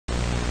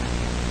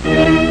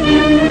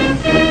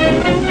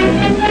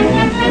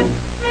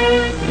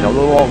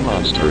Hello all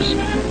monsters.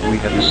 We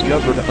have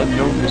discovered an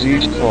unknown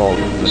disease called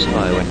the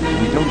Smiling.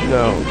 We don't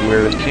know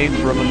where it came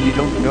from and we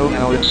don't know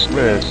how it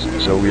spreads,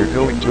 so we're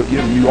going to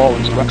give you all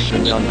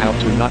instructions on how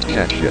to not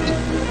catch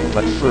it.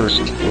 But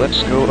first,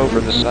 let's go over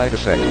the side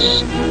effects.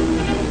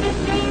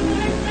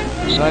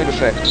 Side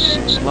effects: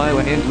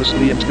 smiling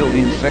endlessly until the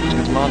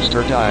infected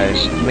monster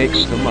dies,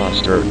 makes the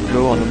monster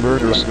go on a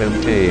murderous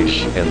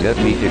rampage, and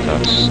deadly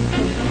hiccups.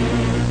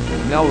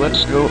 Now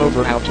let's go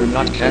over how to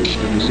not catch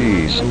the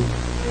disease.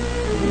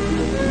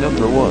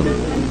 Number 1.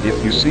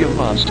 If you see a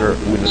monster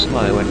with a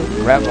smiling,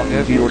 grab a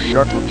heavy or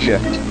sharp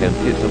object and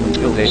hit them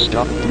until they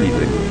stop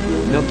breathing.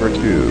 Number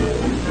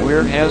 2.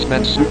 Wear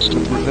hazmat suits to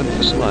prevent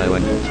the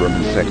smiling from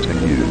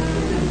infecting you.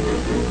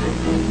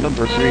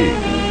 Number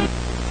 3.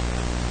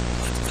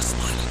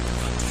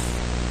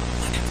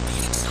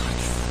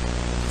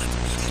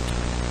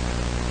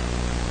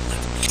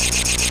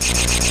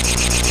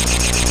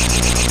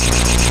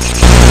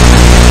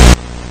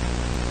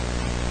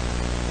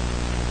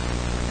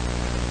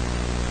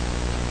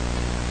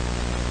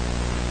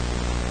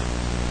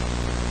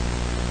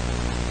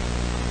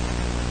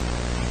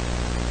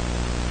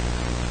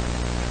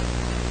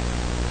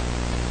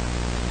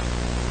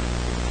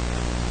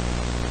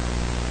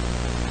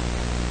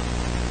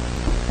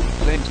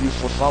 Thank you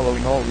for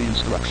following all the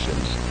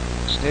instructions.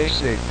 Stay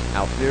safe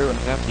out there and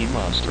happy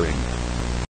monstering.